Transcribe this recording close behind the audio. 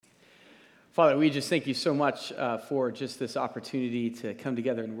Father, we just thank you so much for just this opportunity to come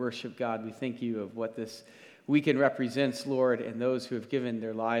together and worship God. We thank you of what this weekend represents, Lord, and those who have given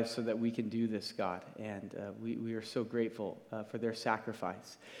their lives so that we can do this, God. And we are so grateful for their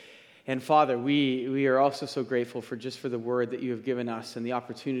sacrifice. And Father, we are also so grateful for the word that you have given us and the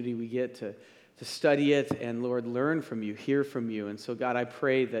opportunity we get to study it and, Lord, learn from you, hear from you. And so, God, I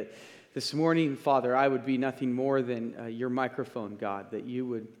pray that this morning, Father, I would be nothing more than your microphone, God, that you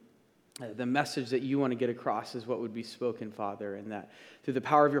would the message that you want to get across is what would be spoken, Father, and that through the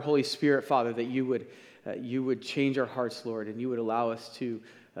power of your Holy Spirit, Father, that you would change our hearts, Lord, and you would allow us to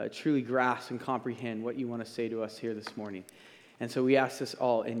truly grasp and comprehend what you want to say to us here this morning. And so we ask this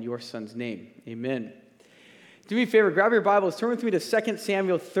all in your Son's name. Amen. Do me a favor, grab your Bibles, turn with me to 2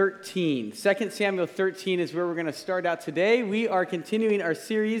 Samuel 13. 2 Samuel 13 is where we're going to start out today. We are continuing our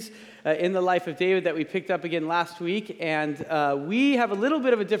series in the life of David that we picked up again last week, and we have a little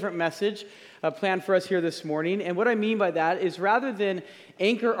bit of a different message planned for us here this morning. And what I mean by that is rather than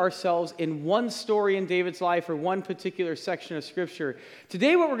anchor ourselves in one story in David's life or one particular section of Scripture,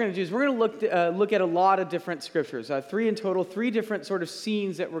 today what we're going to do is we're going to look at a lot of different Scriptures, three different sort of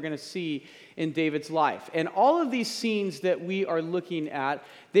scenes that we're going to see in David's life. And all of these scenes that we are looking at,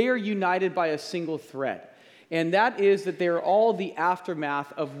 they are united by a single thread. And that is that they are all the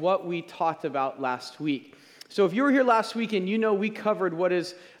aftermath of what we talked about last week. So if you were here last week and you know we covered what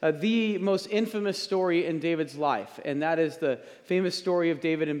is the most infamous story in David's life, and that is the famous story of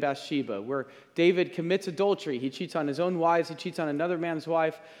David and Bathsheba, where David commits adultery. He cheats on his own wives, he cheats on another man's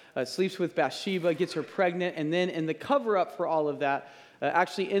wife, sleeps with Bathsheba, gets her pregnant, and then in the cover-up for all of that,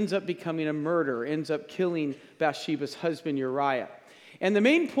 actually ends up becoming a murderer, ends up killing Bathsheba's husband Uriah. And the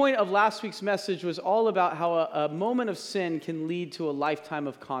main point of last week's message was all about how a moment of sin can lead to a lifetime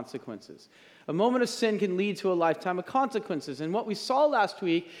of consequences. A moment of sin can lead to a lifetime of consequences. And what we saw last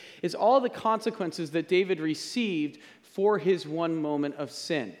week is all the consequences that David received for his one moment of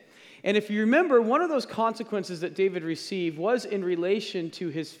sin. And if you remember, one of those consequences that David received was in relation to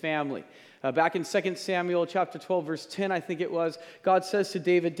his family. Back in 2 Samuel chapter 12, verse 10, I think it was, God says to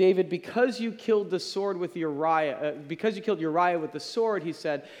David, David, because you killed Uriah with the sword, he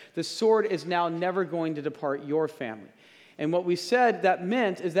said, the sword is now never going to depart your family. And what we said that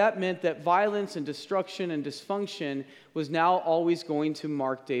meant that violence and destruction and dysfunction was now always going to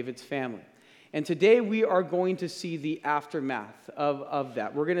mark David's family. And today we are going to see the aftermath of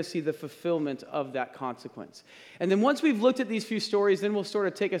that. We're going to see the fulfillment of that consequence. And then once we've looked at these few stories, then we'll sort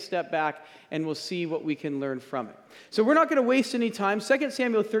of take a step back and we'll see what we can learn from it. So we're not going to waste any time. 2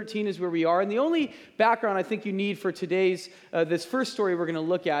 Samuel 13 is where we are. And the only background I think you need for today's, this first story we're going to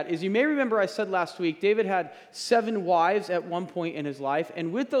look at is, you may remember I said last week, David had 7 wives at one point in his life.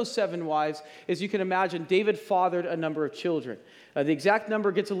 And with those 7 wives, as you can imagine, David fathered a number of children. The exact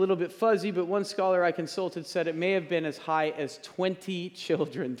number gets a little bit fuzzy, but one scholar I consulted said it may have been as high as 20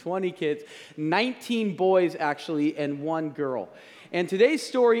 children, 20 kids, 19 boys actually, and 1 girl. And today's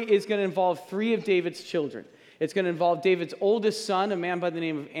story is going to involve 3 of David's children. It's going to involve David's oldest son, a man by the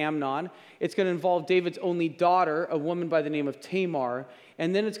name of Amnon. It's going to involve David's only daughter, a woman by the name of Tamar.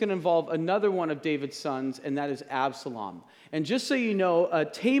 And then it's going to involve another one of David's sons, and that is Absalom. And just so you know,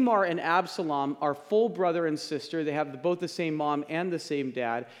 Tamar and Absalom are full brother and sister. They have both the same mom and the same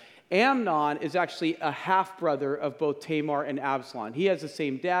dad. Amnon is actually a half-brother of both Tamar and Absalom. He has the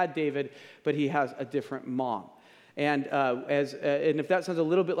same dad, David, but he has a different mom. And if that sounds a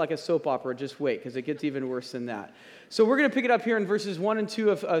little bit like a soap opera, just wait, because it gets even worse than that. So we're going to pick it up here in verses 1 and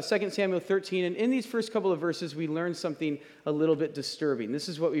 2 of 2 Samuel 13. And in these first couple of verses, we learn something a little bit disturbing. This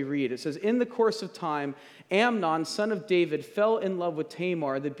is what we read. It says, in the course of time, Amnon, son of David, fell in love with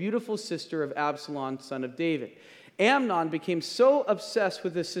Tamar, the beautiful sister of Absalom, son of David. Amnon became so obsessed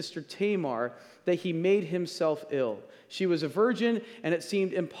with his sister Tamar that he made himself ill. She was a virgin, and it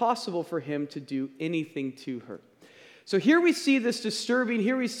seemed impossible for him to do anything to her. So here we see this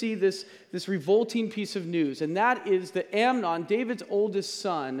revolting piece of news, and that is that Amnon, David's oldest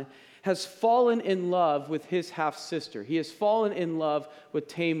son, has fallen in love with his half-sister. He has fallen in love with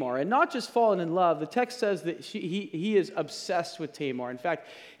Tamar. And not just fallen in love, the text says that he is obsessed with Tamar. In fact,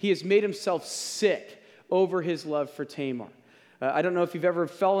 he has made himself sick over his love for Tamar. I don't know if you've ever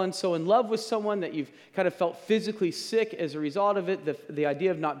fallen so in love with someone that you've kind of felt physically sick as a result of it, the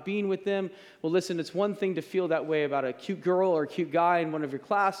idea of not being with them. Well, listen, it's one thing to feel that way about a cute girl or a cute guy in one of your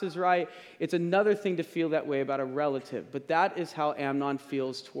classes, right? It's another thing to feel that way about a relative. But that is how Amnon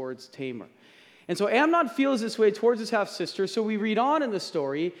feels towards Tamar. And so Amnon feels this way towards his half-sister. So we read on in the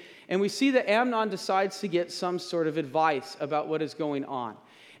story, and we see that Amnon decides to get some sort of advice about what is going on.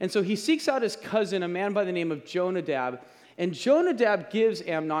 And so he seeks out his cousin, a man by the name of Jonadab, And Jonadab gives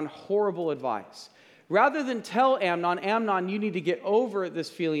Amnon horrible advice. Rather than tell Amnon, you need to get over this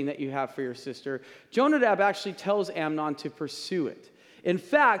feeling that you have for your sister, Jonadab actually tells Amnon to pursue it. In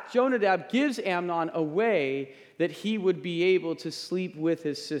fact, Jonadab gives Amnon a way that he would be able to sleep with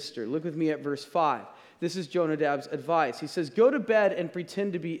his sister. Look with me at verse 5. This is Jonadab's advice. He says, "Go to bed and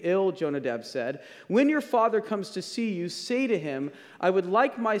pretend to be ill," Jonadab said. "When your father comes to see you, say to him, 'I would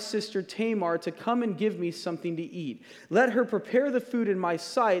like my sister Tamar to come and give me something to eat. Let her prepare the food in my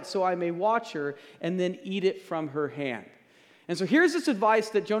sight so I may watch her and then eat it from her hand.'" And so here's this advice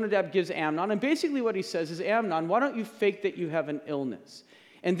that Jonadab gives Amnon. And basically what he says is, Amnon, why don't you fake that you have an illness?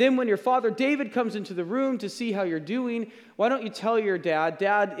 And then when your father David comes into the room to see how you're doing, why don't you tell your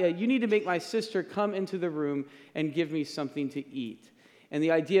dad, you need to make my sister come into the room and give me something to eat. And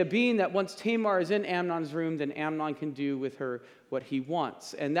the idea being that once Tamar is in Amnon's room, then Amnon can do with her what he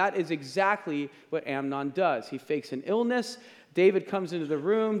wants. And that is exactly what Amnon does. He fakes an illness. David comes into the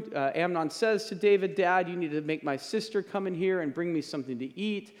room. Amnon says to David, "Dad, you need to make my sister come in here and bring me something to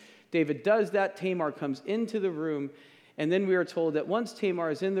eat." David does that. Tamar comes into the room. And then we are told that once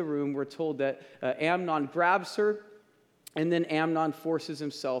Tamar is in the room, we're told that Amnon grabs her, and then Amnon forces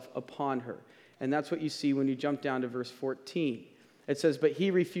himself upon her. And that's what you see when you jump down to verse 14. It says, "But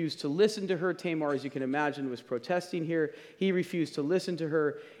he refused to listen to her." Tamar, as you can imagine, was protesting here. He refused to listen to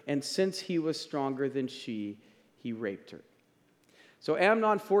her, and since he was stronger than she, he raped her. So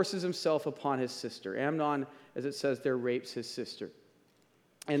Amnon forces himself upon his sister. Amnon, as it says there, rapes his sister.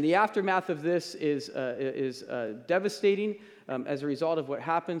 And the aftermath of this is devastating as a result of what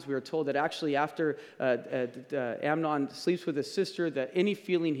happens. We are told that actually after Amnon sleeps with his sister, that any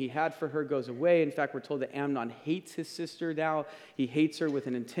feeling he had for her goes away. In fact, we're told that Amnon hates his sister now. He hates her with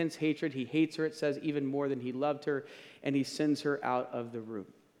an intense hatred. He hates her, it says, even more than he loved her, and he sends her out of the room.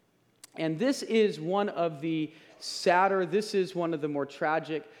 And this is one of the sadder, this is one of the more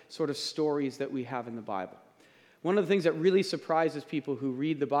tragic sort of stories that we have in the Bible. One of the things that really surprises people who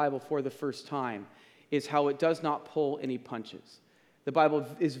read the Bible for the first time is how it does not pull any punches. The Bible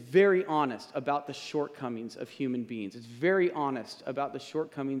is very honest about the shortcomings of human beings. It's very honest about the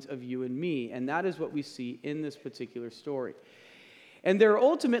shortcomings of you and me, and that is what we see in this particular story. And there are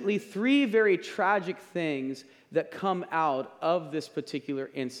ultimately three very tragic things that come out of this particular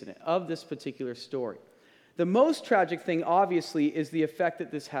incident, of this particular story. The most tragic thing, obviously, is the effect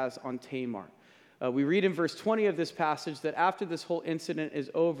that this has on Tamar. We read in verse 20 of this passage that after this whole incident is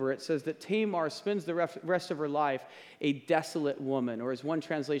over, it says that Tamar spends the rest of her life a desolate woman, or as one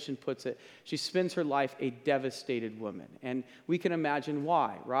translation puts it, she spends her life a devastated woman. And we can imagine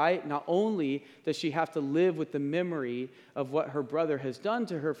why, right? Not only does she have to live with the memory of what her brother has done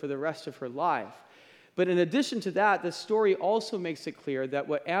to her for the rest of her life, but in addition to that, the story also makes it clear that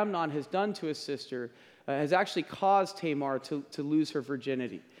what Amnon has done to his sister has actually caused Tamar to lose her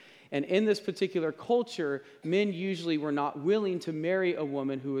virginity. And in this particular culture, men usually were not willing to marry a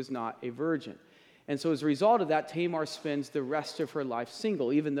woman who was not a virgin. And so as a result of that, Tamar spends the rest of her life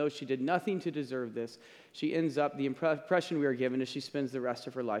single. Even though she did nothing to deserve this, she ends up, the impression we are given is she spends the rest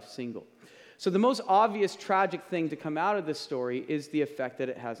of her life single. So the most obvious tragic thing to come out of this story is the effect that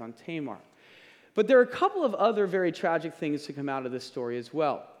it has on Tamar. But there are a couple of other very tragic things to come out of this story as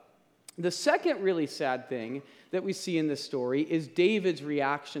well. The second really sad thing that we see in this story is David's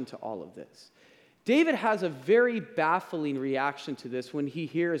reaction to all of this. David has a very baffling reaction to this when he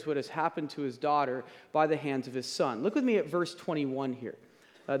hears what has happened to his daughter by the hands of his son. Look with me at verse 21 here.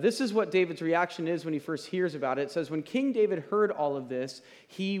 This is what David's reaction is when he first hears about it. It says, "When King David heard all of this,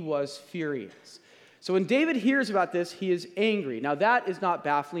 he was furious." So when David hears about this, he is angry. Now that is not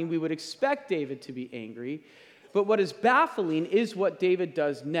baffling. We would expect David to be angry. But what is baffling is what David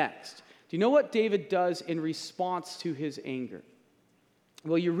does next. Do you know what David does in response to his anger?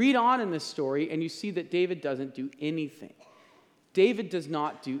 Well, you read on in this story and you see that David doesn't do anything. David does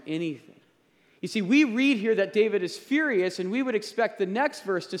not do anything. You see, we read here that David is furious, and we would expect the next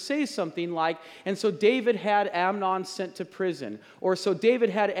verse to say something like, "And so David had Amnon sent to prison," or "So David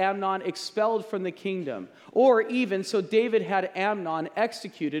had Amnon expelled from the kingdom," or even "So David had Amnon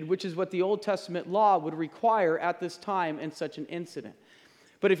executed," which is what the Old Testament law would require at this time in such an incident.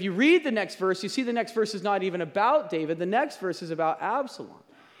 But if you read the next verse, you see the next verse is not even about David. The next verse is about Absalom.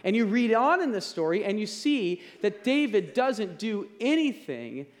 And you read on in this story, and you see that David doesn't do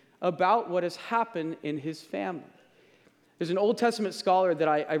anything about what has happened in his family. There's an Old Testament scholar that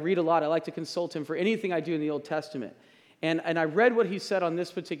I read a lot. I like to consult him for anything I do in the Old Testament. And I read what he said on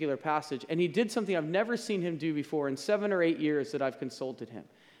this particular passage, and he did something I've never seen him do before in 7 or 8 years that I've consulted him.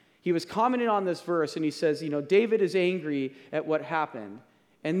 He was commenting on this verse, and he says, David is angry at what happened.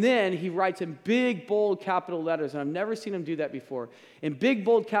 And then he writes in big, bold capital letters, and I've never seen him do that before. In big,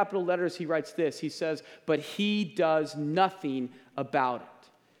 bold capital letters, he writes this. He says, but he does nothing about it.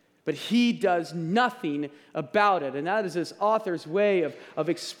 But he does nothing about it. And that is this author's way of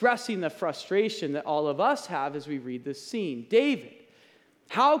expressing the frustration that all of us have as we read this scene. David,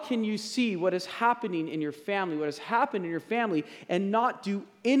 how can you see what is happening in your family, what has happened in your family, and not do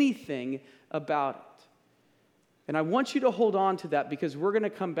anything about it? And I want you to hold on to that because we're going to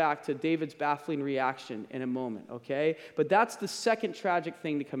come back to David's baffling reaction in a moment, okay? But that's the second tragic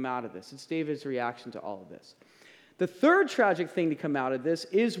thing to come out of this. It's David's reaction to all of this. The third tragic thing to come out of this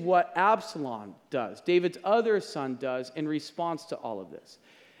is what Absalom does, David's other son does in response to all of this.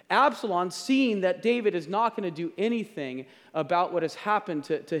 Absalom, seeing that David is not going to do anything about what has happened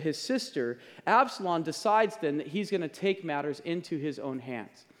to his sister, Absalom decides then that he's going to take matters into his own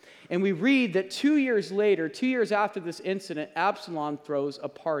hands. And we read that 2 years later, 2 years after this incident, Absalom throws a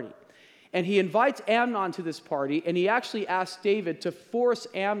party. And he invites Amnon to this party, and he actually asks David to force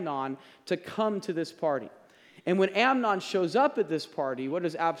Amnon to come to this party. And when Amnon shows up at this party, what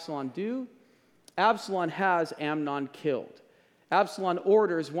does Absalom do? Absalom has Amnon killed. Absalom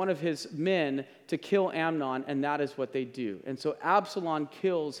orders one of his men to kill Amnon, and that is what they do. And so Absalom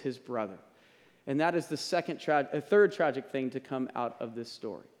kills his brother. And that is the third tragic thing to come out of this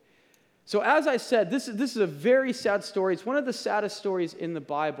story. So as I said, this is a very sad story. It's one of the saddest stories in the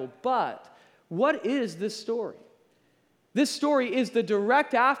Bible. But what is this story? This story is the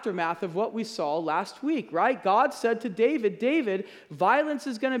direct aftermath of what we saw last week, right? God said to David, David, violence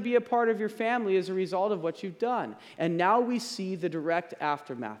is going to be a part of your family as a result of what you've done. And now we see the direct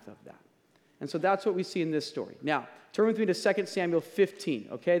aftermath of that. And so that's what we see in this story. Now, turn with me to 2 Samuel 15,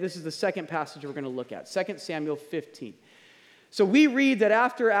 okay? This is the second passage we're going to look at, 2 Samuel 15. So we read that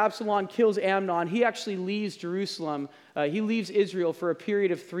after Absalom kills Amnon, he actually leaves Jerusalem. He leaves Israel for a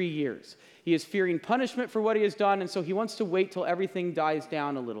period of 3 years. He is fearing punishment for what he has done, and so he wants to wait till everything dies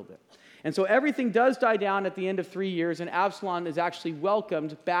down a little bit. And so everything does die down at the end of 3 years, and Absalom is actually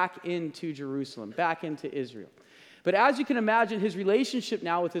welcomed back into Jerusalem, back into Israel. But as you can imagine, his relationship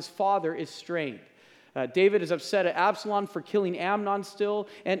now with his father is strained. David is upset at Absalom for killing Amnon still,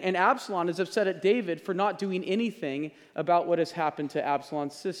 and Absalom is upset at David for not doing anything about what has happened to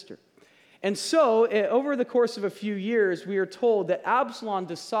Absalom's sister. And so, over the course of a few years, we are told that Absalom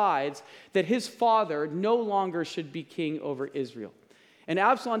decides that his father no longer should be king over Israel. And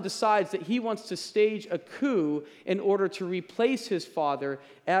Absalom decides that he wants to stage a coup in order to replace his father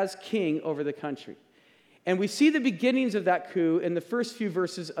as king over the country. And we see the beginnings of that coup in the first few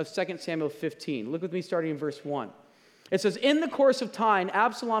verses of 2 Samuel 15. Look with me starting in verse 1. It says, in the course of time,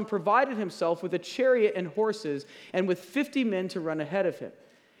 Absalom provided himself with a chariot and horses and with 50 men to run ahead of him.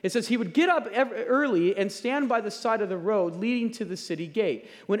 It says he would get up early and stand by the side of the road leading to the city gate.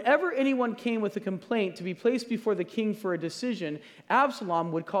 Whenever anyone came with a complaint to be placed before the king for a decision,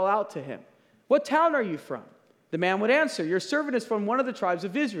 Absalom would call out to him, "What town are you from?" The man would answer, "Your servant is from one of the tribes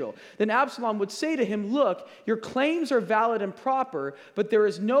of Israel." Then Absalom would say to him, "Look, your claims are valid and proper, but there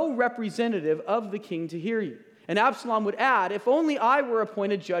is no representative of the king to hear you." And Absalom would add, "If only I were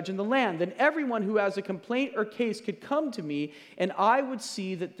appointed judge in the land, then everyone who has a complaint or case could come to me, and I would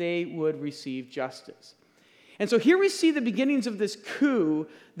see that they would receive justice." And so here we see the beginnings of this coup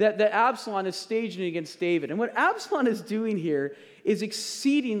that Absalom is staging against David. And what Absalom is doing here is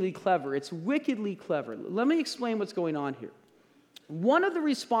exceedingly clever. It's wickedly clever. Let me explain what's going on here. One of the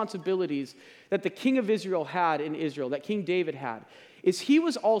responsibilities that the king of Israel had in Israel, that King David had, is he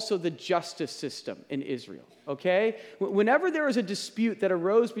was also the justice system in Israel, okay? Whenever there was a dispute that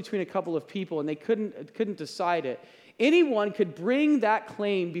arose between a couple of people and they couldn't decide it, anyone could bring that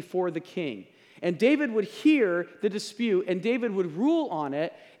claim before the king. And David would hear the dispute, and David would rule on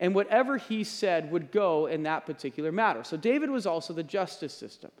it, and whatever he said would go in that particular matter. So David was also the justice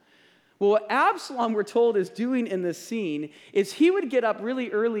system. Well, what Absalom, we're told, is doing in this scene is he would get up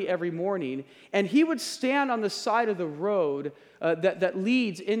really early every morning, and he would stand on the side of the road that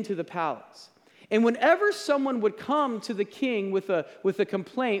leads into the palace. And whenever someone would come to the king with a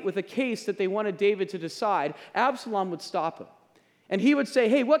complaint, with a case that they wanted David to decide, Absalom would stop him. And he would say,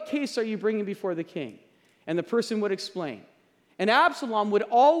 "Hey, what case are you bringing before the king?" And the person would explain. And Absalom would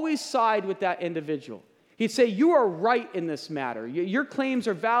always side with that individual. He'd say, "You are right in this matter. Your claims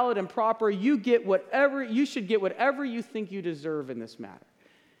are valid and proper. You should get whatever you think you deserve in this matter."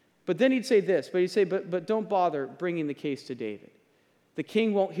 But then he'd say this, but don't bother bringing the case to David. The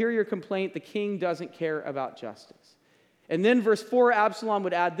king won't hear your complaint. The king doesn't care about justice. And then verse 4, Absalom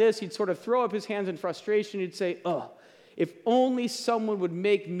would add this. He'd sort of throw up his hands in frustration. He'd say, If only someone would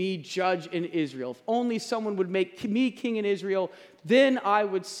make me judge in Israel. If only someone would make me king in Israel, then I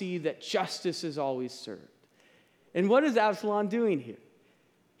would see that justice is always served. And what is Absalom doing here?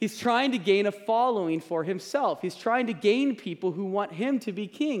 He's trying to gain a following for himself. He's trying to gain people who want him to be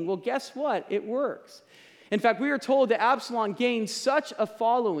king. Well, guess what? It works. In fact, we are told that Absalom gained such a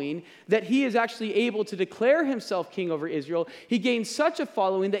following that he is actually able to declare himself king over Israel. He gained such a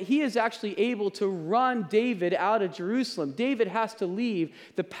following that he is actually able to run David out of Jerusalem. David has to leave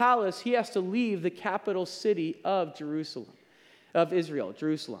the palace. He has to leave the capital city of Jerusalem, of Israel,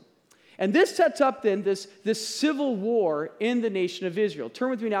 Jerusalem. And this sets up then this civil war in the nation of Israel. Turn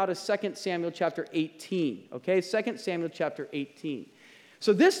with me now to 2 Samuel chapter 18. Okay, 2 Samuel chapter 18.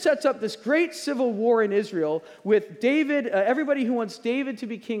 So this sets up this great civil war in Israel with David, everybody who wants David to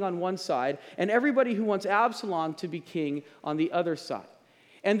be king on one side, and everybody who wants Absalom to be king on the other side.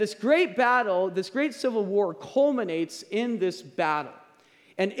 And this great battle, this great civil war culminates in this battle.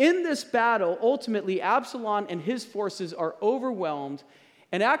 And in this battle, ultimately, Absalom and his forces are overwhelmed.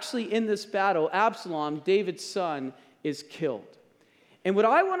 And actually, in this battle, Absalom, David's son, is killed. And what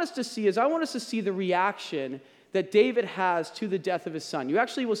I want us to see is I want us to see the reaction that David has to the death of his son. You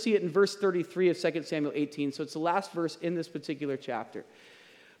actually will see it in verse 33 of 2 Samuel 18, so it's the last verse in this particular chapter.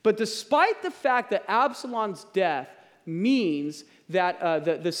 But despite the fact that Absalom's death means that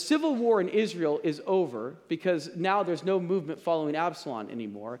the civil war in Israel is over, because now there's no movement following Absalom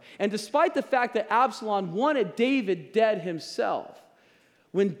anymore, and despite the fact that Absalom wanted David dead himself,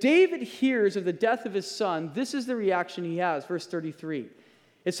 when David hears of the death of his son, this is the reaction he has, verse 33.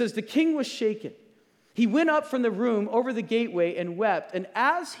 It says, "The king was shaken. He went up from the room over the gateway and wept. And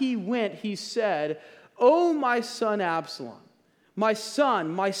as he went, he said, 'Oh, my son Absalom, my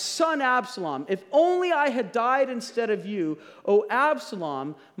son Absalom, if only I had died instead of you. Oh,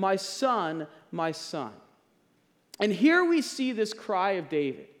 Absalom, my son, my son.'" And here we see this cry of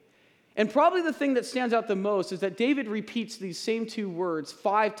David. And probably the thing that stands out the most is that David repeats these same two words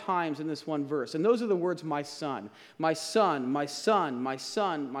 5 times in this one verse. And those are the words, my son, my son, my son, my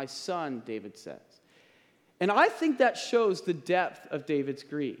son, my son, David says. And I think that shows the depth of David's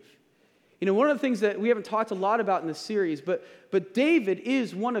grief. You know, one of the things that we haven't talked a lot about in this series, but David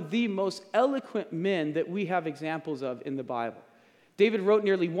is one of the most eloquent men that we have examples of in the Bible. David wrote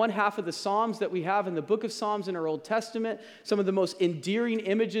nearly 1/2 of the Psalms that we have in the book of Psalms in our Old Testament. Some of the most endearing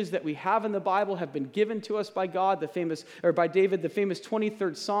images that we have in the Bible have been given to us by God, by David, the famous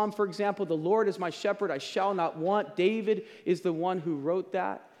 23rd Psalm, for example, "The Lord is my shepherd, I shall not want." David is the one who wrote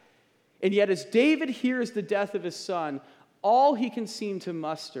that. And yet as David hears the death of his son, all he can seem to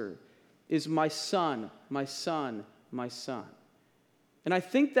muster is my son, my son, my son. And I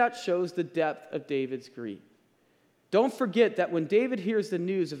think that shows the depth of David's grief. Don't forget that when David hears the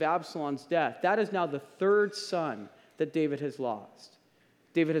news of Absalom's death, that is now the 3rd son that David has lost.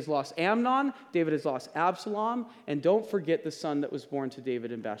 David has lost Amnon, David has lost Absalom, and don't forget the son that was born to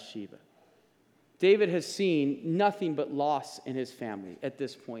David in Bathsheba. David has seen nothing but loss in his family at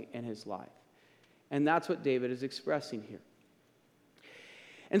this point in his life. And that's what David is expressing here.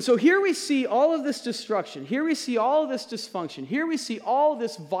 And so here we see all of this destruction. Here we see all of this dysfunction. Here we see all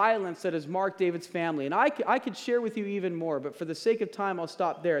this violence that has marked David's family. And I could share with you even more, but for the sake of time, I'll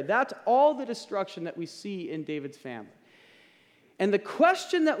stop there. That's all the destruction that we see in David's family. And the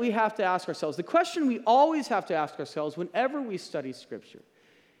question that we have to ask ourselves, the question we always have to ask ourselves whenever we study Scripture,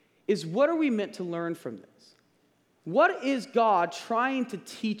 is what are we meant to learn from this? What is God trying to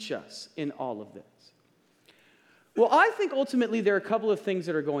teach us in all of this? Well, I think ultimately there are a couple of things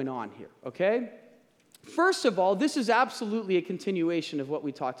that are going on here, okay? First of all, this is absolutely a continuation of what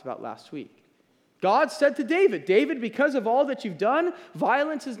we talked about last week. God said to David, "David, because of all that you've done,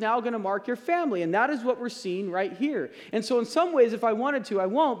 violence is now going to mark your family." And that is what we're seeing right here. And so in some ways, if I wanted to, I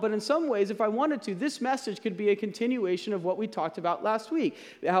won't, but in some ways, if I wanted to, this message could be a continuation of what we talked about last week,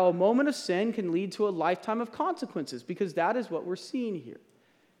 how a moment of sin can lead to a lifetime of consequences, because that is what we're seeing here.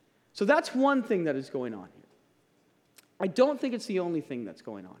 So that's one thing that is going on here. I don't think it's the only thing that's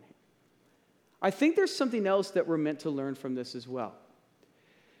going on here. I think there's something else that we're meant to learn from this as well.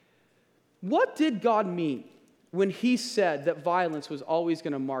 What did God mean when he said that violence was always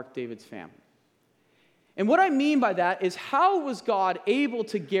going to mark David's family? And what I mean by that is, how was God able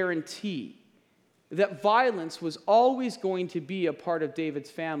to guarantee that violence was always going to be a part of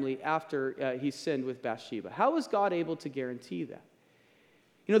David's family after he sinned with Bathsheba? How was God able to guarantee that?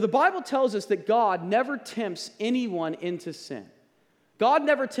 You know, the Bible tells us that God never tempts anyone into sin. God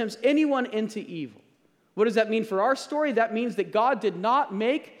never tempts anyone into evil. What does that mean for our story? That means that God did not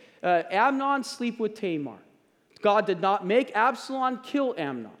make Amnon sleep with Tamar. God did not make Absalom kill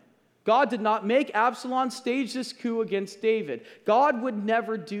Amnon. God did not make Absalom stage this coup against David. God would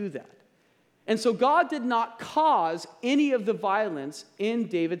never do that. And so God did not cause any of the violence in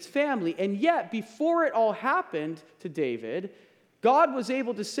David's family. And yet, before it all happened to David, God was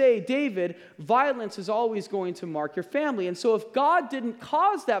able to say, David, violence is always going to mark your family. And so if God didn't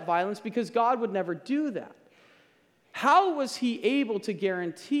cause that violence, because God would never do that, how was he able to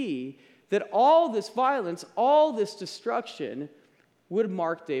guarantee that all this violence, all this destruction would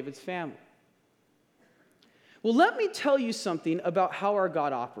mark David's family? Well, let me tell you something about how our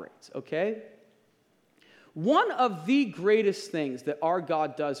God operates, okay? One of the greatest things that our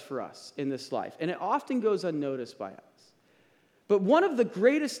God does for us in this life, and it often goes unnoticed by us, but one of the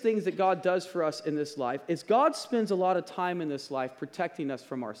greatest things that God does for us in this life is God spends a lot of time in this life protecting us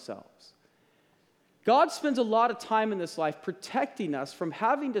from ourselves. God spends a lot of time in this life protecting us from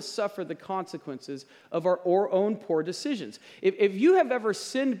having to suffer the consequences of our own poor decisions. If you have ever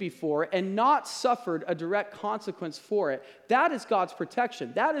sinned before and not suffered a direct consequence for it, that is God's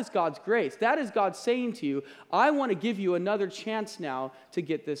protection. That is God's grace. That is God saying to you, I want to give you another chance now to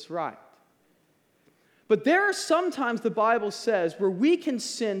get this right. But there are sometimes, the Bible says, where we can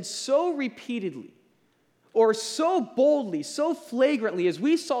sin so repeatedly or so boldly, so flagrantly, as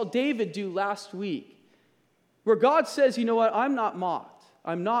we saw David do last week, where God says, you know what, I'm not mocked.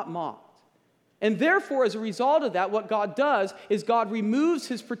 I'm not mocked. And therefore, as a result of that, what God does is God removes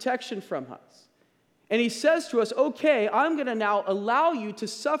his protection from us. And he says to us, okay, I'm going to now allow you to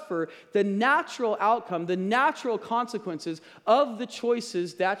suffer the natural outcome, the natural consequences of the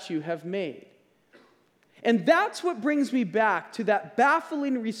choices that you have made. And that's what brings me back to that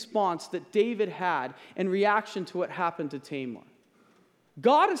baffling response that David had in reaction to what happened to Tamar.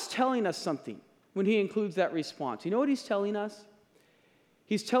 God is telling us something when he includes that response. You know what he's telling us?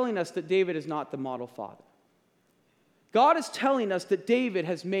 He's telling us that David is not the model father. God is telling us that David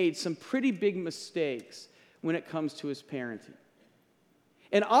has made some pretty big mistakes when it comes to his parenting.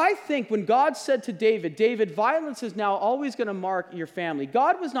 And I think when God said to David, David, violence is now always going to mark your family,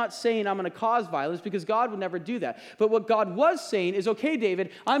 God was not saying I'm going to cause violence, because God would never do that. But what God was saying is, okay,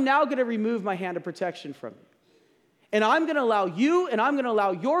 David, I'm now going to remove my hand of protection from you. And I'm going to allow you and I'm going to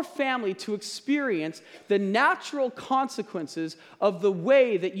allow your family to experience the natural consequences of the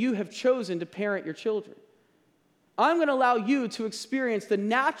way that you have chosen to parent your children. I'm going to allow you to experience the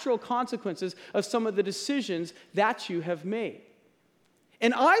natural consequences of some of the decisions that you have made.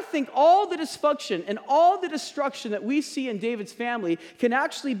 And I think all the dysfunction and all the destruction that we see in David's family can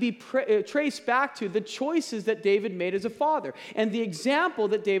actually be traced back to the choices that David made as a father and the example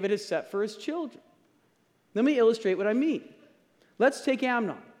that David has set for his children. Let me illustrate what I mean. Let's take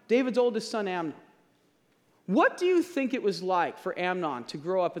Amnon, David's oldest son, Amnon. What do you think it was like for Amnon to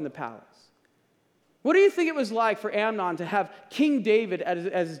grow up in the palace? What do you think it was like for Amnon to have King David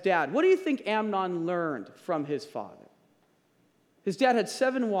as his dad? What do you think Amnon learned from his father? His dad had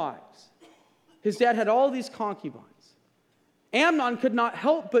 7 wives. His dad had all these concubines. Amnon could not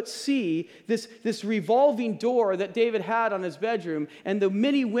help but see this revolving door that David had on his bedroom and the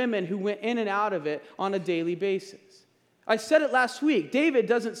many women who went in and out of it on a daily basis. I said it last week. David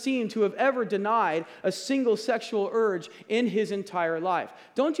doesn't seem to have ever denied a single sexual urge in his entire life.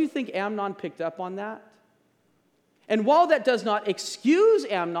 Don't you think Amnon picked up on that? And while that does not excuse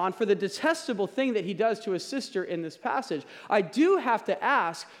Amnon for the detestable thing that he does to his sister in this passage, I do have to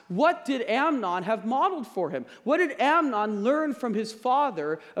ask, what did Amnon have modeled for him? What did Amnon learn from his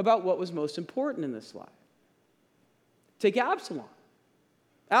father about what was most important in this life? Take Absalom.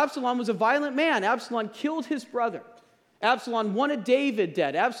 Absalom was a violent man. Absalom killed his brother. Absalom wanted David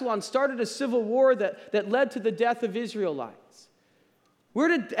dead. Absalom started a civil war that led to the death of Israelites. Where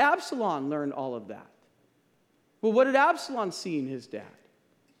did Absalom learn all of that? Well, what did Absalom see in his dad?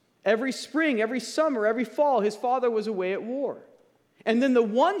 Every spring, every summer, every fall, his father was away at war. And then the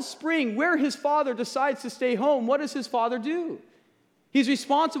one spring where his father decides to stay home, what does his father do? He's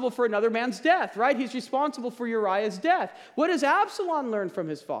responsible for another man's death, right? He's responsible for Uriah's death. What does Absalom learn from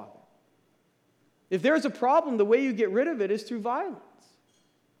his father? If there's a problem, the way you get rid of it is through violence.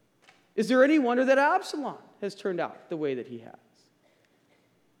 Is there any wonder that Absalom has turned out the way that he has?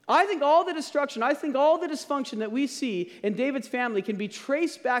 I think all the destruction, I think all the dysfunction that we see in David's family can be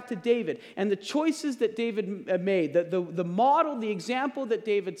traced back to David and the choices that David made, the model, the example that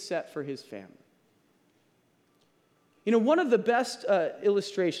David set for his family. You know, one of the best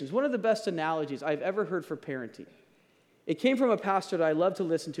illustrations, one of the best analogies I've ever heard for parenting, it came from a pastor that I love to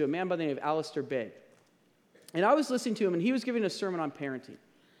listen to, a man by the name of Alistair Begg. And I was listening to him, and he was giving a sermon on parenting.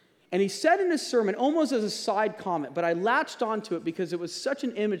 And he said in his sermon, almost as a side comment, but I latched onto it because it was such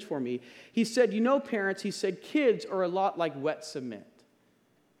an image for me. He said, you know, parents, he said, kids are a lot like wet cement.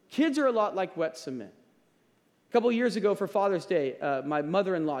 Kids are a lot like wet cement. A couple of years ago for Father's Day, my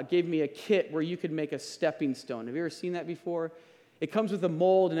mother-in-law gave me a kit where you could make a stepping stone. Have you ever seen that before? It comes with a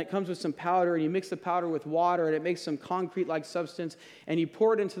mold, and it comes with some powder, and you mix the powder with water, and it makes some concrete-like substance, and you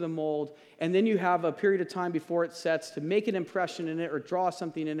pour it into the mold, and then you have a period of time before it sets to make an impression in it or draw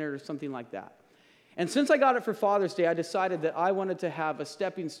something in it or something like that. And since I got it for Father's Day, I decided that I wanted to have a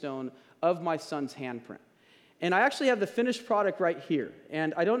stepping stone of my son's handprint. And I actually have the finished product right here,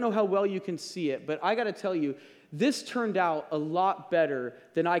 and I don't know how well you can see it, but I got to tell you, this turned out a lot better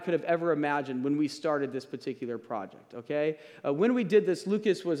than I could have ever imagined when we started this particular project, okay? When we did this,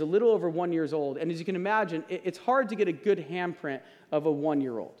 Lucas was a little over 1 year old, and as you can imagine, it's hard to get a good handprint of a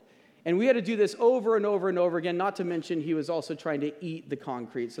 1-year-old. And we had to do this over and over and over again, not to mention he was also trying to eat the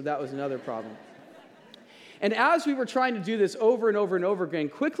concrete, so that was another problem. And as we were trying to do this over and over and over again,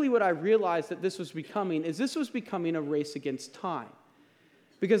 quickly what I realized that this was becoming a race against time.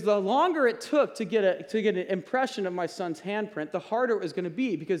 Because the longer it took to get an impression of my son's handprint, the harder it was going to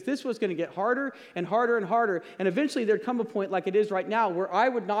be, because this was going to get harder and harder and harder, and eventually there'd come a point like it is right now where I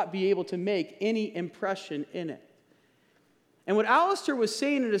would not be able to make any impression in it. And what Alistair was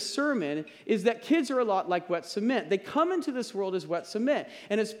saying in his sermon is that kids are a lot like wet cement. They come into this world as wet cement.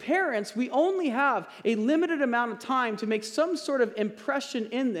 And as parents, we only have a limited amount of time to make some sort of impression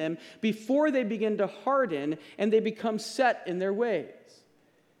in them before they begin to harden and they become set in their ways.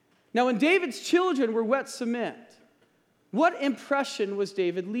 Now, when David's children were wet cement, what impression was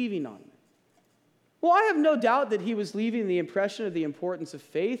David leaving on them? Well, I have no doubt that he was leaving the impression of the importance of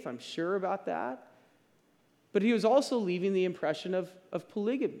faith. I'm sure about that. But he was also leaving the impression of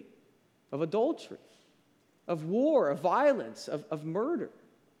polygamy, of adultery, of war, of violence, of murder.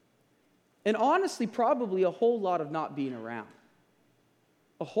 And honestly, probably a whole lot of not being around,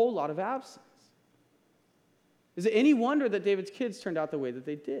 a whole lot of absence. Is it any wonder that David's kids turned out the way that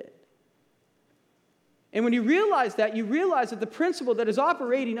they did? And when you realize that the principle that is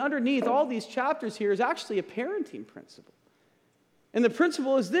operating underneath all these chapters here is actually a parenting principle. And the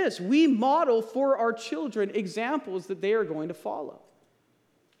principle is this: we model for our children examples that they are going to follow.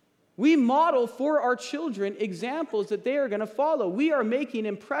 We model for our children examples that they are going to follow. We are making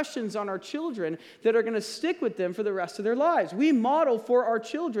impressions on our children that are going to stick with them for the rest of their lives. We model for our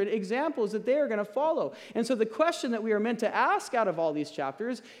children examples that they are going to follow. And so the question that we are meant to ask out of all these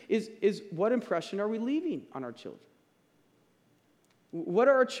chapters is what impression are we leaving on our children? What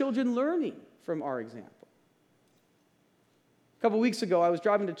are our children learning from our example? A couple weeks ago, I was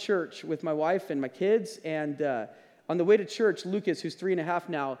driving to church with my wife and my kids, and on the way to church, Lucas, who's 3.5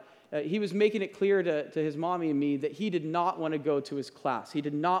 now, he was making it clear to his mommy and me that he did not want to go to his class. He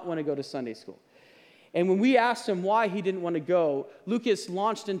did not want to go to Sunday school. And when we asked him why he didn't want to go, Lucas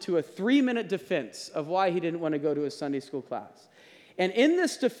launched into a 3-minute defense of why he didn't want to go to his Sunday school class. And in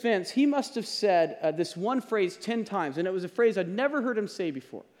this defense, he must have said this one phrase 10 times, and it was a phrase I'd never heard him say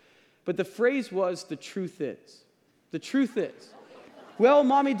before. But the phrase was, "The truth is." The truth is. Well,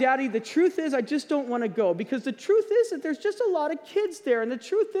 Mommy, Daddy, the truth is I just don't want to go, because the truth is that there's just a lot of kids there, and the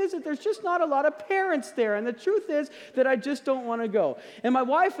truth is that there's just not a lot of parents there, and the truth is that I just don't want to go. And my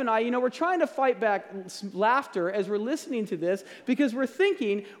wife and I, we're trying to fight back laughter as we're listening to this, because we're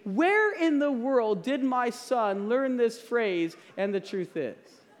thinking, where in the world did my son learn this phrase, and the truth is?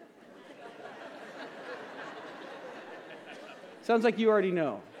 Sounds like you already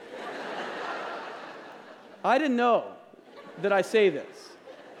know. I didn't know that I say this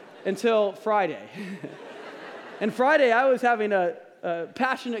until Friday. And Friday, I was having a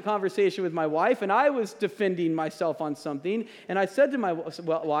passionate conversation with my wife, and I was defending myself on something, and I said to my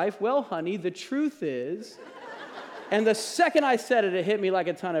wife, "Well, honey, the truth is," and the second I said it, it hit me like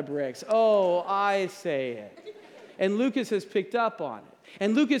a ton of bricks. Oh, I say it. And Lucas has picked up on it.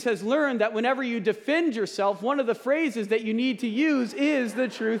 And Lucas has learned that whenever you defend yourself, one of the phrases that you need to use is "the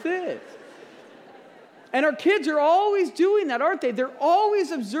truth is." And our kids are always doing that, aren't they? They're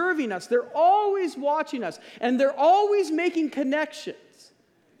always observing us. They're always watching us. And they're always making connections.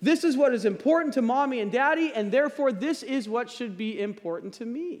 This is what is important to Mommy and Daddy, and therefore this is what should be important to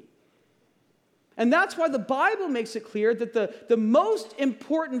me. And that's why the Bible makes it clear that the most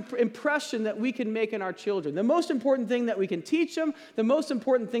important impression that we can make in our children, the most important thing that we can teach them, the most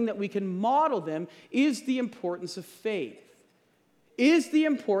important thing that we can model them is the importance of faith. Is the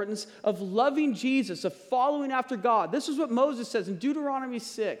importance of loving Jesus, of following after God. This is what Moses says in Deuteronomy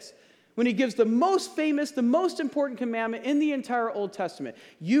 6, when he gives the most famous, the most important commandment in the entire Old Testament.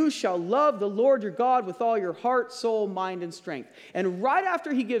 You shall love the Lord your God with all your heart, soul, mind, and strength. And right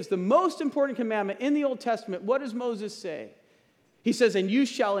after he gives the most important commandment in the Old Testament, what does Moses say? He says, and you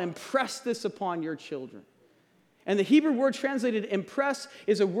shall impress this upon your children. And the Hebrew word translated impress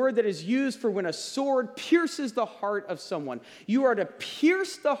is a word that is used for when a sword pierces the heart of someone. You are to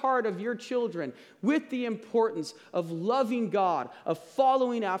pierce the heart of your children with the importance of loving God, of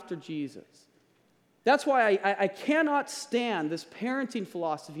following after Jesus. That's why I cannot stand this parenting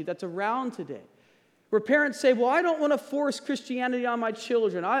philosophy that's around today, where parents say, well, I don't want to force Christianity on my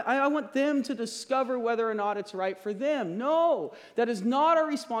children. I want them to discover whether or not it's right for them. No, that is not our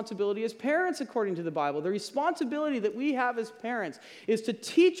responsibility as parents according to the Bible. The responsibility that we have as parents is to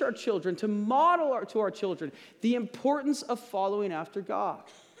teach our children, to model to our children the importance of following after God.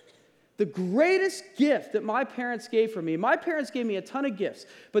 The greatest gift that my parents gave for me, my parents gave me a ton of gifts,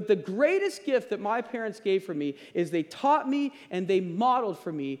 but the greatest gift that my parents gave for me is they taught me and they modeled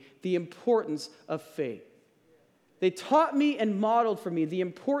for me the importance of faith. They taught me and modeled for me the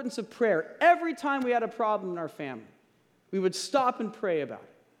importance of prayer. Every time we had a problem in our family, we would stop and pray about it.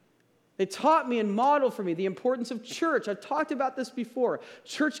 They taught me and modeled for me the importance of church. I've talked about this before.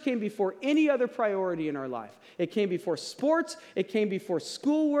 Church came before any other priority in our life. It came before sports. It came before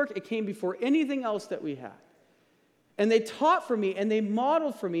schoolwork. It came before anything else that we had. And they taught for me and they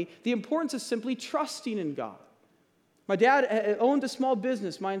modeled for me the importance of simply trusting in God. My dad owned a small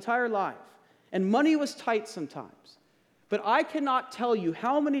business my entire life, and money was tight sometimes. But I cannot tell you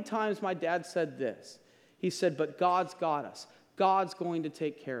how many times my dad said this. He said, but God's got us. God's going to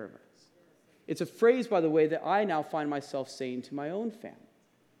take care of us. It's a phrase, by the way, that I now find myself saying to my own family.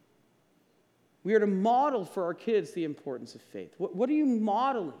 We are to model for our kids the importance of faith. What are you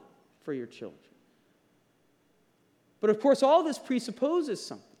modeling for your children? But of course, all this presupposes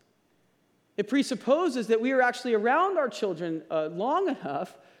something. It presupposes that we are actually around our children long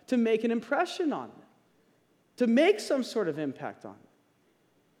enough to make an impression on them, to make some sort of impact on them.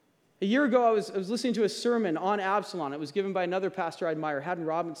 A year ago, I was listening to a sermon on Absalom. It was given by another pastor I admire. Haddon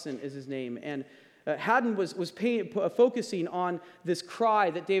Robinson is his name. And Haddon was focusing on this cry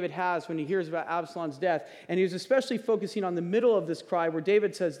that David has when he hears about Absalom's death. And he was especially focusing on the middle of this cry where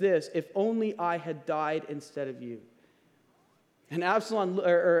David says this, if only I had died instead of you. And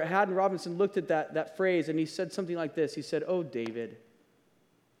Haddon Robinson looked at that phrase and he said something like this. He said, oh, David.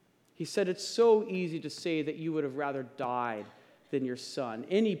 He said, it's so easy to say that you would have rather died than your son.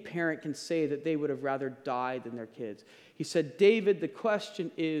 Any parent can say that they would have rather died than their kids. He said, David, the question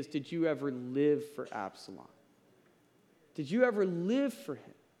is, did you ever live for Absalom? Did you ever live for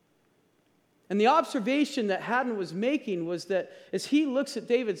him? And the observation that Haddon was making was that as he looks at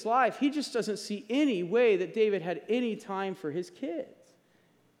David's life, he just doesn't see any way that David had any time for his kids.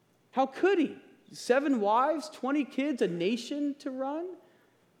 How could he? 7 wives, 20 kids, a nation to run?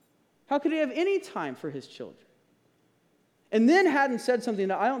 How could he have any time for his children? And then Haddon said something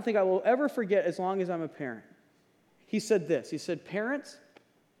that I don't think I will ever forget as long as I'm a parent. He said this. He said, parents,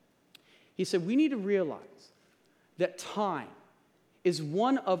 he said, we need to realize that time is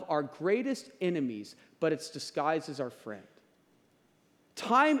one of our greatest enemies, but it's disguised as our friend.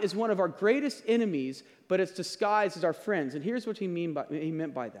 Time is one of our greatest enemies, but it's disguised as our friends. And here's what he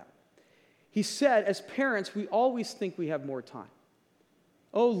meant by that. He said, as parents, we always think we have more time.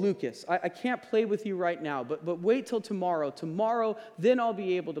 Oh, Lucas, I can't play with you right now, but wait till tomorrow. Tomorrow, then I'll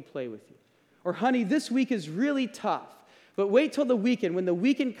be able to play with you. Or, honey, this week is really tough, but wait till the weekend. When the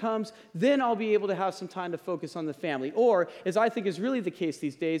weekend comes, then I'll be able to have some time to focus on the family. Or, as I think is really the case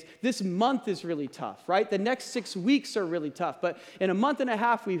these days, this month is really tough, right? The next 6 weeks are really tough, but in a month and a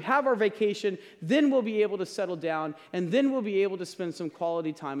half, we have our vacation, then we'll be able to settle down, and then we'll be able to spend some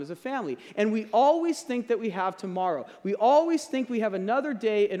quality time as a family. And we always think that we have tomorrow. We always think we have another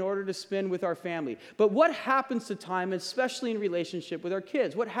day in order to spend with our family. But what happens to time, especially in relationship with our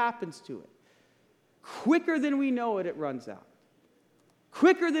kids? What happens to it? Quicker than we know it, it runs out.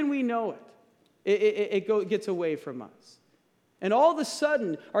 Quicker than we know it, it gets away from us. And all of a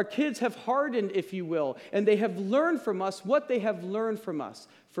sudden, our kids have hardened, if you will, and they have learned from us what they have learned from us,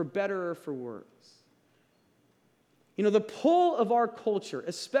 for better or for worse. You know, the pull of our culture,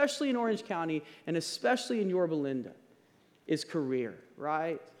 especially in Orange County and especially in Yorba Linda, is career,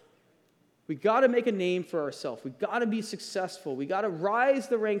 right? We got to make a name for ourselves. We got to be successful. We got to rise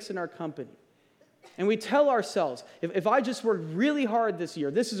the ranks in our company. And we tell ourselves, if I just work really hard this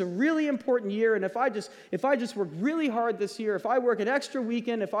year, this is a really important year, and if I just work really hard this year, if I work an extra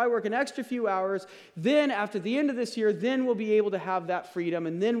weekend, if I work an extra few hours, then after the end of this year, then we'll be able to have that freedom,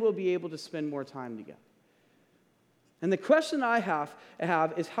 and then we'll be able to spend more time together. And the question I have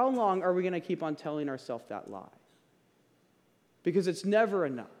is, how long are we going to keep on telling ourselves that lie? Because it's never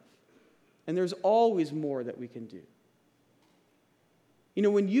enough. And there's always more that we can do. You know,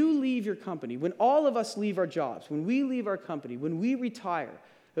 when you leave your company, when all of us leave our jobs, when we leave our company, when we retire,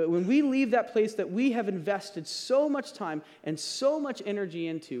 When we leave that place that we have invested so much time and so much energy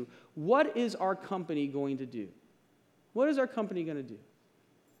into, what is our company going to do? What is our company going to do?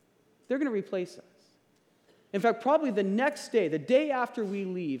 They're going to replace us. In fact, probably the next day, the day after we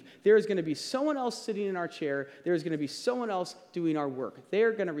leave, there is going to be someone else sitting in our chair. There is going to be someone else doing our work.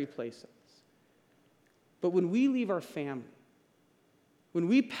 They're going to replace us. But when we leave our family, when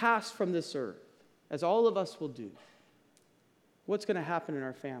we pass from this earth, as all of us will do, what's going to happen in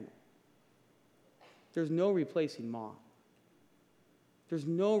our family? There's no replacing mom. There's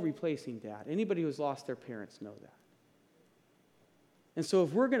no replacing dad. Anybody who's lost their parents know that. And so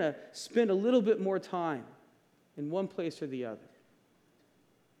if we're going to spend a little bit more time in one place or the other,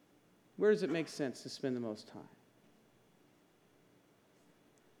 where does it make sense to spend the most time?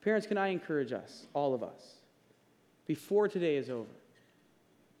 Parents, can I encourage us, all of us, before today is over,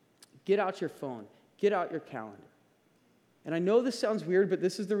 get out your phone, get out your calendar. And I know this sounds weird, but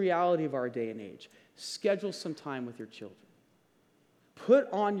this is the reality of our day and age. Schedule some time with your children. Put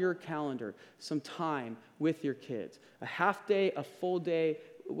on your calendar some time with your kids. A half day, a full day,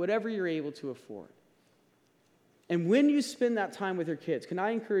 whatever you're able to afford. And when you spend that time with your kids, can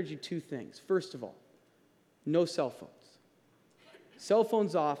I encourage you two things? First of all, no cell phones. Cell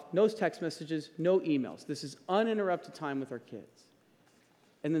phones off, no text messages, no emails. This is uninterrupted time with our kids.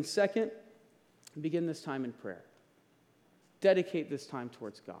 And then second, begin this time in prayer. Dedicate this time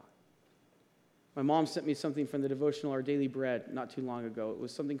towards God. My mom sent me something from the devotional Our Daily Bread not too long ago. It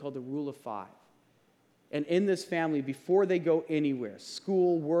was something called the Rule of Five. And in this family, before they go anywhere,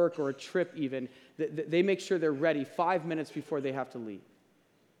 school, work, or a trip even, they make sure they're ready 5 minutes before they have to leave.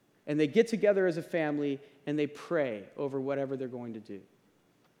 And they get together as a family and they pray over whatever they're going to do.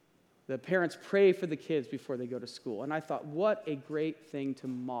 The parents pray for the kids before they go to school. And I thought, what a great thing to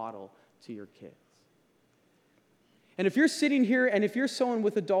model to your kids. And if you're sitting here and if you're someone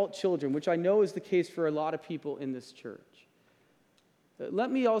with adult children, which I know is the case for a lot of people in this church,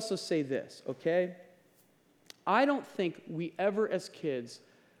 let me also say this, okay? I don't think we ever as kids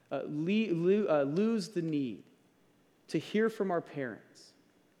lose the need to hear from our parents.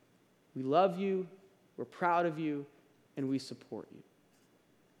 We love you, we're proud of you, and we support you.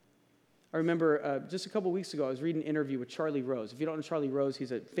 I remember just a couple weeks ago, I was reading an interview with Charlie Rose. If you don't know Charlie Rose,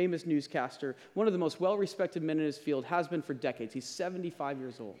 he's a famous newscaster, one of the most well-respected men in his field, has been for decades. He's 75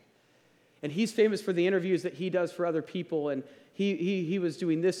 years old. And he's famous for the interviews that he does for other people. And he was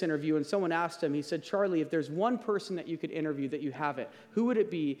doing this interview, and someone asked him, he said, Charlie, if there's one person that you could interview that you haven't, who would it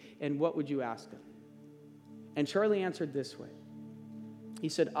be, and what would you ask him? And Charlie answered this way. He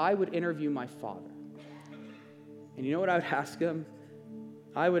said, I would interview my father. And you know what I would ask him?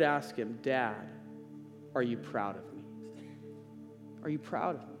 I would ask him, Dad, are you proud of me? Are you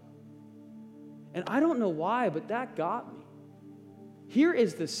proud of me? And I don't know why, but that got me. Here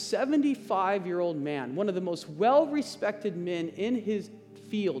is the 75-year-old man, one of the most well-respected men in his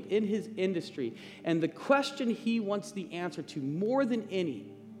field, in his industry, and the question he wants the answer to more than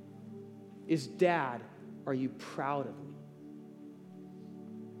any is, Dad, are you proud of me?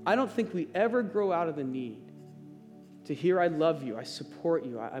 I don't think we ever grow out of the need to hear, I love you, I support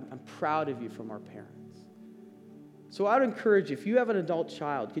you, I'm proud of you from our parents. So I would encourage you, if you have an adult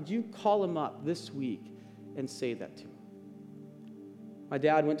child, could you call him up this week and say that to him? My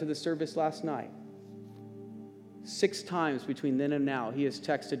dad went to the service last night. 6 times between then and now, he has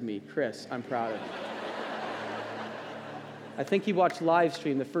texted me, Chris, I'm proud of you. I think he watched live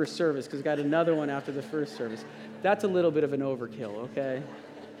stream the first service because he got another one after the first service. That's a little bit of an overkill, okay?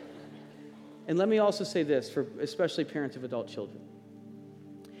 And let me also say this, for especially parents of adult children.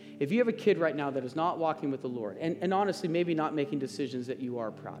 If you have a kid right now that is not walking with the Lord, and honestly, maybe not making decisions that you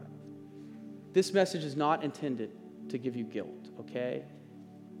are proud of, this message is not intended to give you guilt, okay?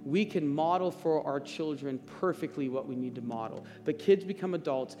 We can model for our children perfectly what we need to model. But kids become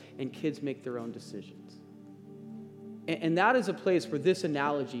adults, and kids make their own decisions. And that is a place where this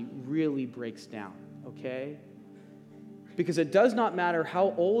analogy really breaks down, okay? Because it does not matter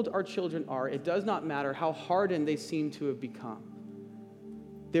how old our children are. It does not matter how hardened they seem to have become.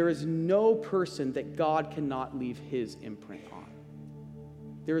 There is no person that God cannot leave his imprint on.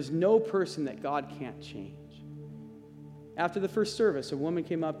 There is no person that God can't change. After the first service, a woman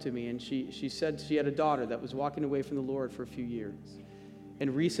came up to me and she said she had a daughter that was walking away from the Lord for a few years.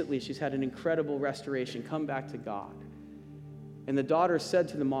 And recently she's had an incredible restoration, come back to God. And the daughter said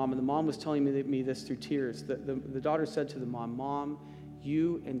to the mom, and the mom was telling me this through tears, the daughter said to the mom, Mom,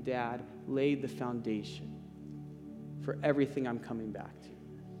 you and Dad laid the foundation for everything I'm coming back to.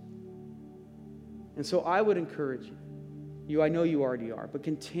 And so I would encourage you, I know you already are, but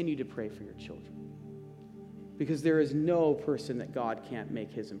continue to pray for your children. because there is no person that God can't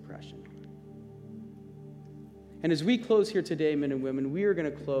make his impression. And as we close here today, men and women, we are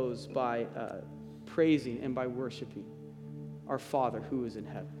going to close by praising and by worshiping our Father who is in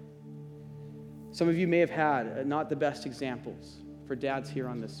heaven. Some of you may have had not the best examples for dads here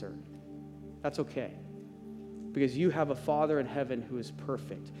on this earth. That's okay, because you have a Father in heaven who is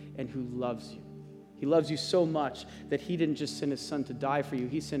perfect and who loves you. He loves you so much that he didn't just send his son to die for you,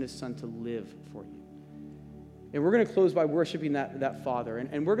 he sent his son to live for you. And we're going to close by worshiping that Father.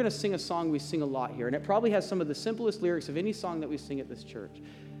 And we're going to sing a song we sing a lot here. And it probably has some of the simplest lyrics of any song that we sing at this church.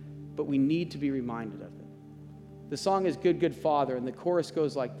 But we need to be reminded of it. The song is Good, Good Father, and the chorus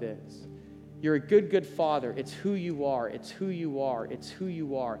goes like this. You're a good, good Father. It's who you are. It's who you are. It's who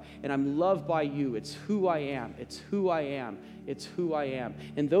you are. And I'm loved by you. It's who I am. It's who I am. It's who I am.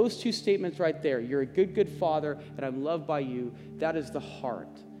 And those two statements right there, you're a good, good Father, and I'm loved by you, that is the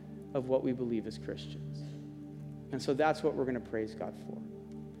heart of what we believe as Christians. And so that's what we're going to praise God for.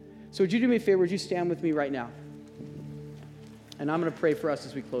 So would you do me a favor? Would you stand with me right now? And I'm going to pray for us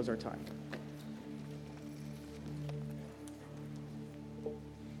as we close our time.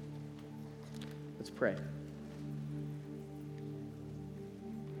 Let's pray.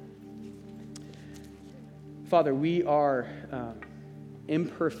 Father, we are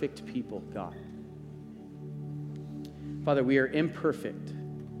imperfect people, God. Father, we are imperfect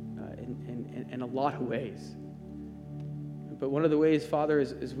in a lot of ways. But one of the ways, Father,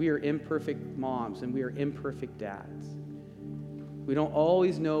 is we are imperfect moms and we are imperfect dads. We don't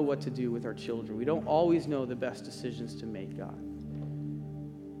always know what to do with our children. We don't always know the best decisions to make, God.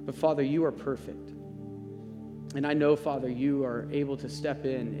 But Father, you are perfect. And I know, Father, you are able to step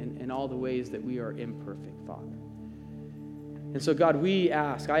in all the ways that we are imperfect, Father. And so, God,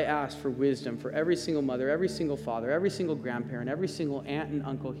 I ask for wisdom for every single mother, every single father, every single grandparent, every single aunt and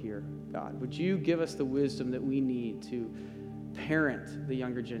uncle here, God. Would you give us the wisdom that we need to parent the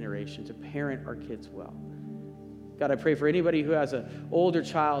younger generation, to parent our kids well? God, I pray for anybody who has an older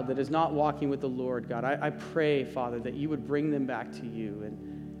child that is not walking with the Lord, God. I pray, Father, that you would bring them back to you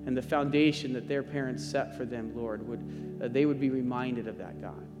and the foundation that their parents set for them, Lord, they would be reminded of that,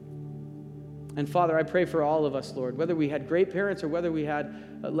 God. And Father, I pray for all of us, Lord, whether we had great parents or whether we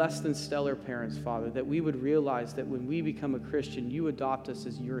had less than stellar parents, Father, that we would realize that when we become a Christian, you adopt us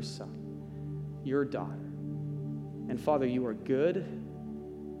as your son, your daughter. And Father, you are good,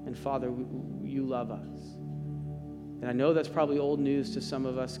 and Father, you love us. And I know that's probably old news to some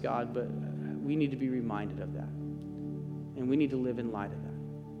of us, God, but we need to be reminded of that. And we need to live in light of that.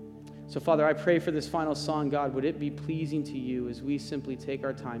 So, Father, I pray for this final song, God, would it be pleasing to you as we simply take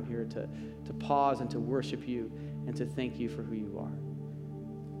our time here to pause and to worship you and to thank you for who you are.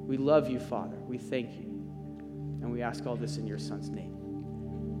 We love you, Father. We thank you. And we ask all this in your Son's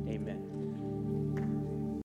name. Amen.